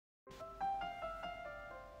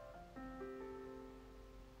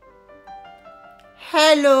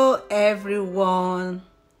Hello everyone,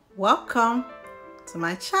 welcome to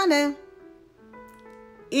my channel.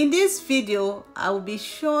 In this video I will be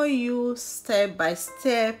showing you step by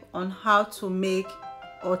step on how to make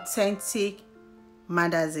authentic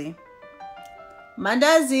Mandazi.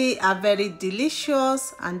 Mandazi are very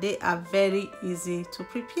delicious and they are very easy to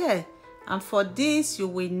prepare, and for this you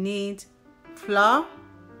will need flour,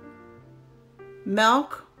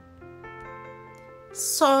 milk,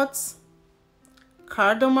 salt,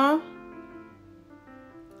 cardamom,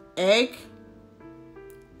 egg,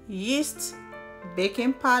 yeast,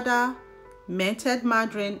 baking powder, melted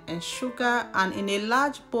margarine and sugar. And in a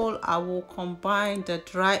large bowl I will combine the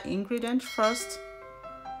dry ingredients first,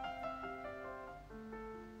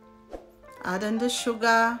 add in the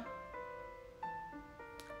sugar,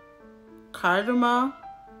 cardamom,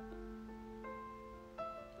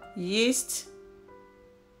 yeast,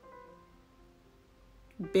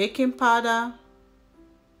 baking powder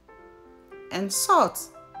and salt,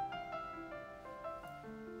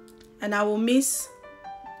 and I will mix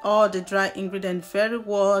all the dry ingredients very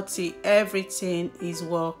well till everything is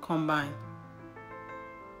well combined.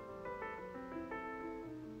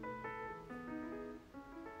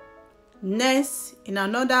 Next, in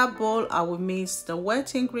another bowl I will mix the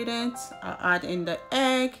wet ingredients. I'll add in the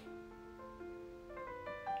egg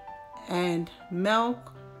and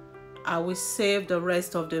milk. I will save the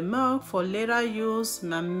rest of the milk for later use,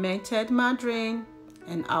 my melted margarine,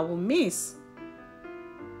 and I will mix.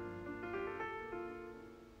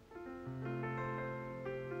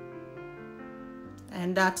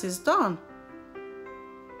 And that is done.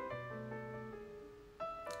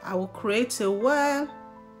 I will create a well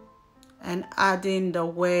and add in the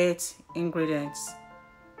wet ingredients.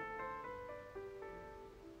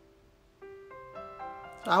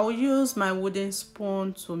 So I will use my wooden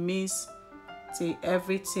spoon to mix till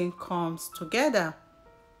everything comes together.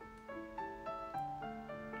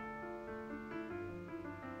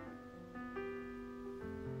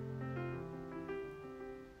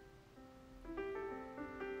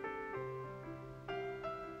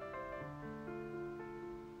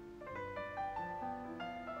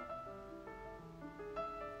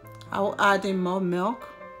 I will add in more milk.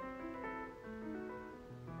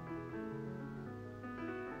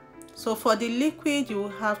 So for the liquid, you will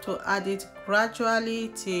have to add it gradually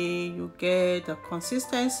till you get the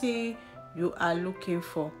consistency you are looking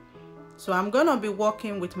for. So I'm gonna be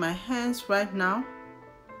working with my hands right now,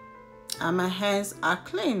 and my hands are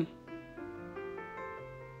clean.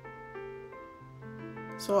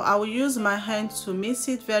 So I will use my hand to mix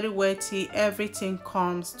it very well till everything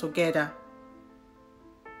comes together.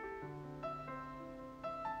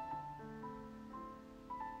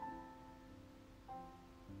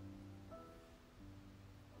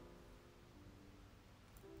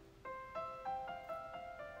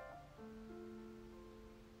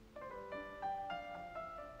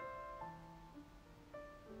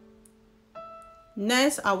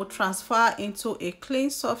 Next, I will transfer into a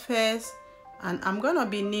clean surface, and I'm gonna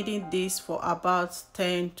be kneading this for about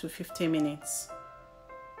 10 to 15 minutes.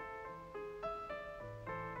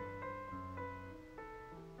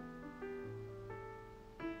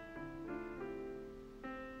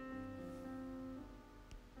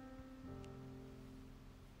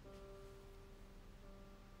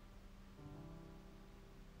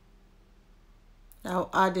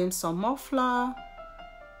 I'll add in some more flour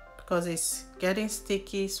because it's getting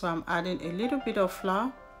sticky, so I'm adding a little bit of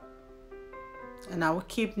flour, and I will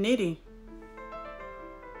keep kneading.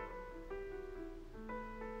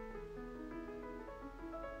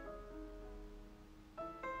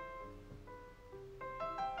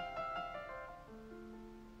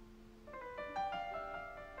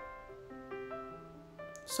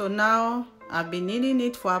 So now I've been kneading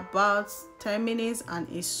it for about 10 minutes and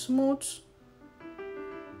it's smooth.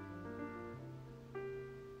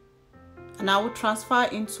 And I will transfer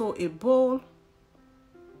into a bowl.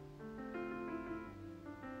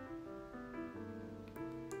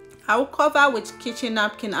 I will cover with kitchen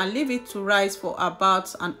napkin and leave it to rise for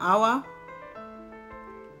about an hour.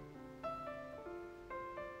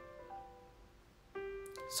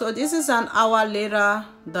 So this is an hour later.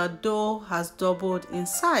 The dough has doubled in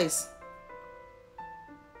size.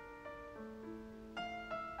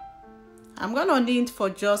 I'm gonna knead for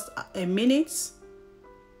just a minute.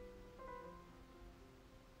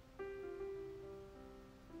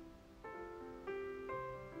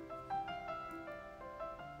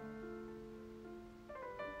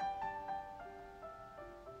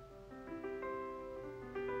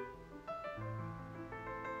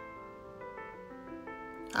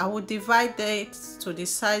 I will divide it to the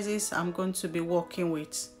sizes I'm going to be working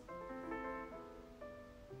with.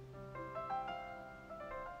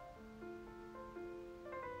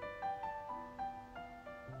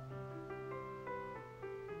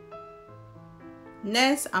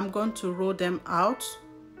 Next, I'm going to roll them out.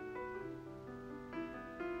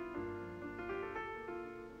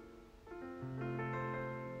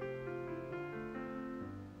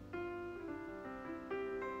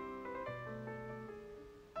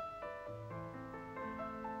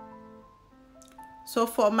 So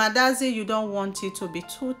for Mandazi, you don't want it to be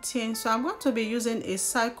too thin. So I'm going to be using a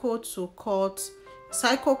cycle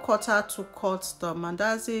cutter to cut the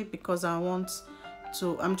Mandazi, because I'm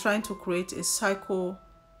trying to create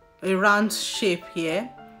a round shape here.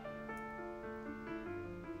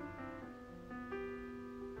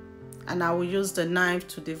 And I will use the knife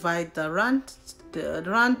to divide the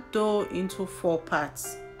round dough into 4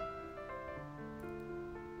 parts.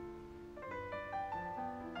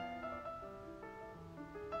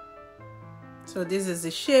 So this is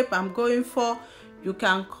the shape I'm going for. You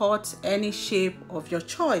can cut any shape of your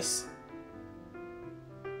choice.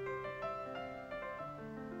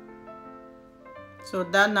 So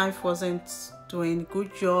that knife wasn't doing a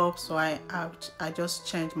good job, so I just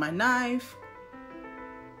changed my knife.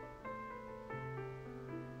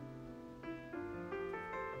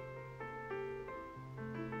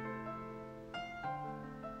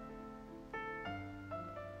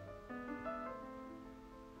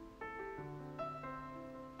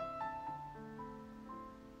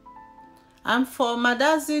 And for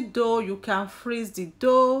Mandazi dough, you can freeze the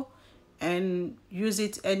dough and use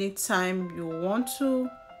it anytime you want to.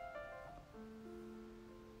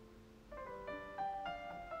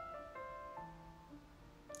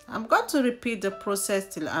 I'm going to repeat the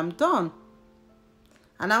process till I'm done.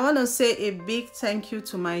 And I want to say a big thank you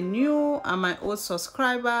to my new and my old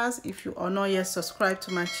subscribers. If you are not yet subscribed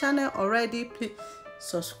to my channel already, please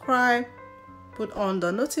subscribe. Put on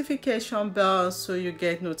the notification bell so you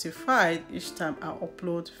get notified each time I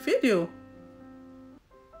upload video.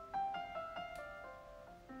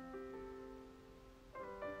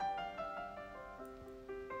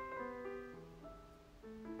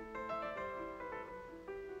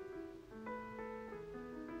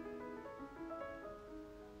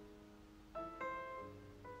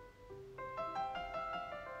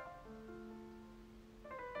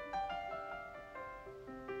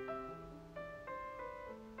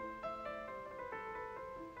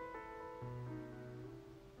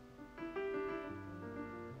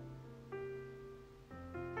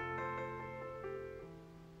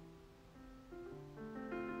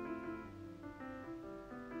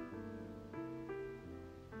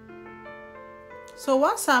 So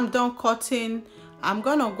once I'm done cutting, I'm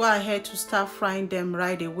gonna go ahead to start frying them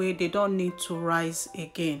right away. They don't need to rise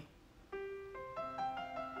again.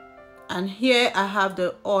 And here I have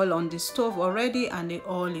the oil on the stove already, and the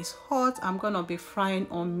oil is hot. I'm gonna be frying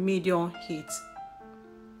on medium heat.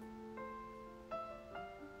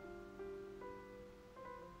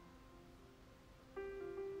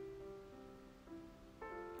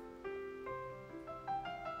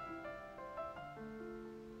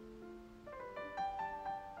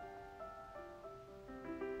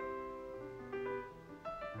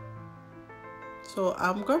 So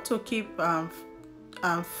I'm going to keep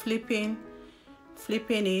flipping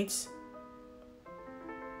it.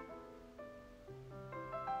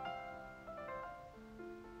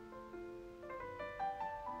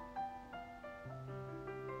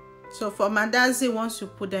 So for Mandazi, once you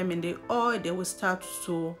put them in the oil, they will start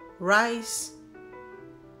to rise.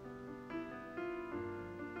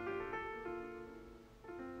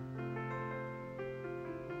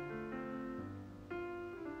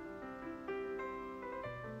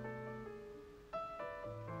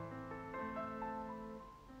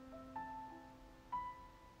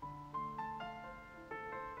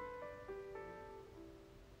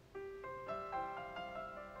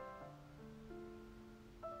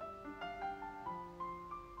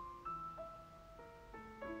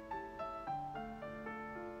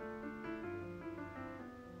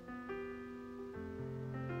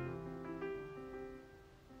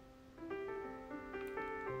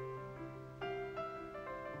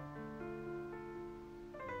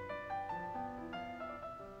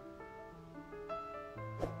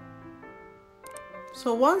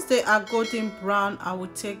 So once they are golden brown, I will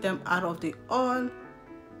take them out of the oil.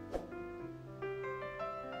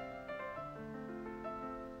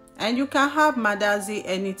 And you can have Mandazi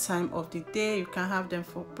any time of the day. You can have them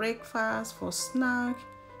for breakfast, for snack.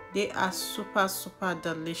 They are super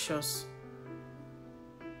delicious.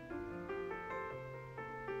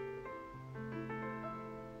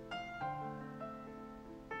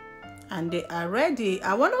 And they are ready.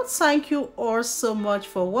 I want to thank you all so much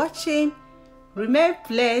for watching. Remain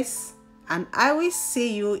blessed, and I will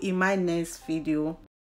see you in my next video.